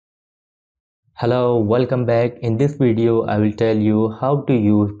Hello, welcome back. In this video, I will tell you how to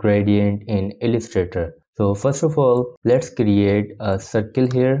use gradient in Illustrator. So first of all, let's create a circle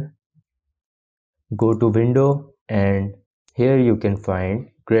here. Go to window and here you can find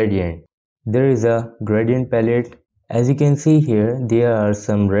gradient. There is a gradient palette. As you can see here, there are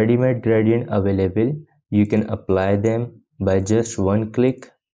some ready-made gradient available. You can apply them by just one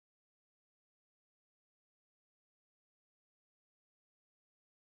click.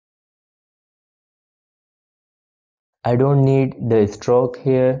 I don't need the stroke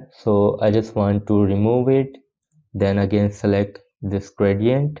here, so I just want to remove it. Then again select this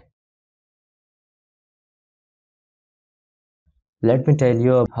gradient. Let me tell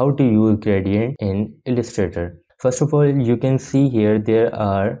you how to use gradient in Illustrator. First of all, you can see here there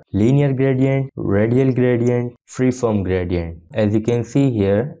are linear gradient, radial gradient, freeform gradient. As you can see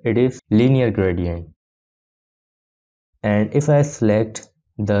here, it is linear gradient. And if I select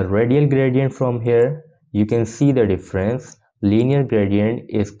the radial gradient from here, you can see the difference. Linear gradient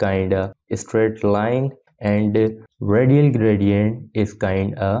is kinda straight line and radial gradient is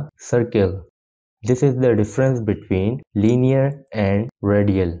kinda circle. This is the difference between linear and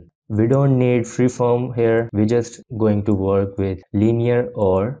radial. We don't need freeform here, we're just going to work with linear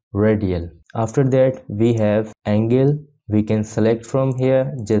or radial. After that, we have angle. We can select from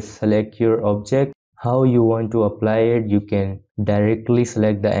here, just select your object. How you want to apply it, you can directly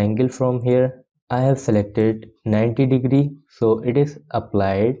select the angle from here. I have selected 90 degree, so it is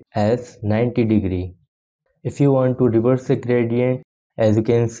applied as 90 degree. If you want to reverse the gradient, as you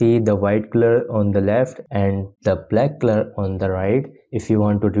can see the white color on the left and the black color on the right. If you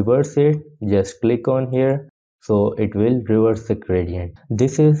want to reverse it, just click on here, so it will reverse the gradient.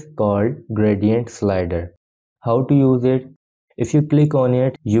 This is called gradient slider. How to use it? If you click on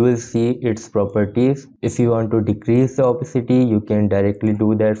it, you will see its properties. If you want to decrease the opacity, you can directly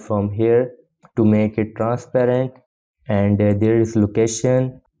do that from here to make it transparent. And there is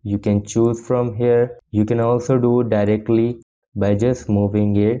location. You can choose from here. You can also do directly by just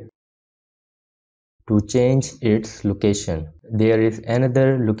moving it to change its location. There is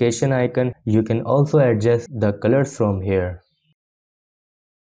another location icon. You can also adjust the colors from here.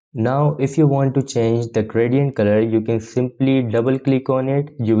 Now if you want to change the gradient color, you can simply double click on it.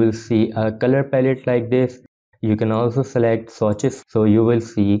 You will see a color palette like this. You can also select swatches, so you will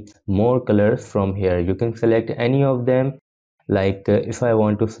see more colors from here. You can select any of them, like if I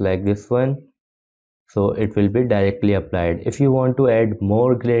want to select this one, so it will be directly applied. If you want to add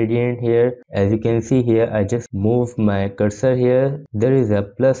more gradient here, as you can see here, I just move my cursor here. There is a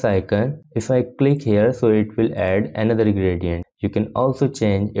plus icon. If I click here, so it will add another gradient. You can also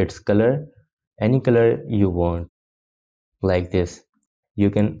change its color, any color you want, like this. You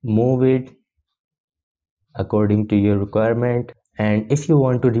can move it according to your requirement, and if you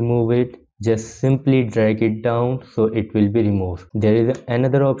want to remove it, just simply drag it down, so it will be removed. There is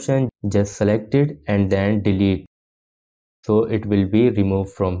another option, just select it and then delete, so it will be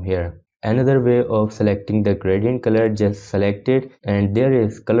removed from here. Another way of selecting the gradient color, just select it and there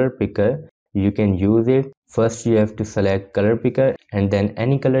is color picker. You can use it. First you have to select color picker and then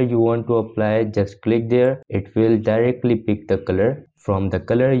any color you want to apply, just click there. It will directly pick the color from the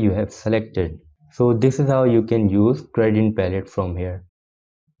color you have selected. So this is how you can use gradient palette from here.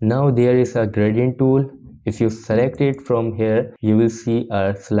 Now there is a gradient tool. If you select it from here, you will see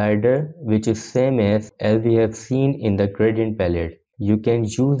a slider which is same as we have seen in the gradient palette. You can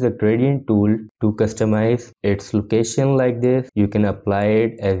use the gradient tool to customize its location like this. You can apply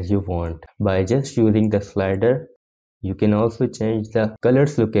it as you want by just using the slider. You can also change the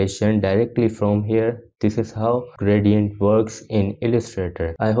colors location directly from here. This is how gradient works in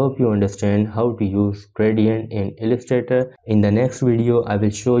Illustrator. I hope you understand how to use gradient in Illustrator. In the next video, I will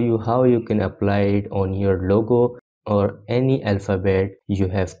show you how you can apply it on your logo or any alphabet you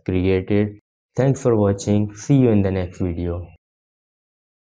have created. Thanks for watching. See you in the next video.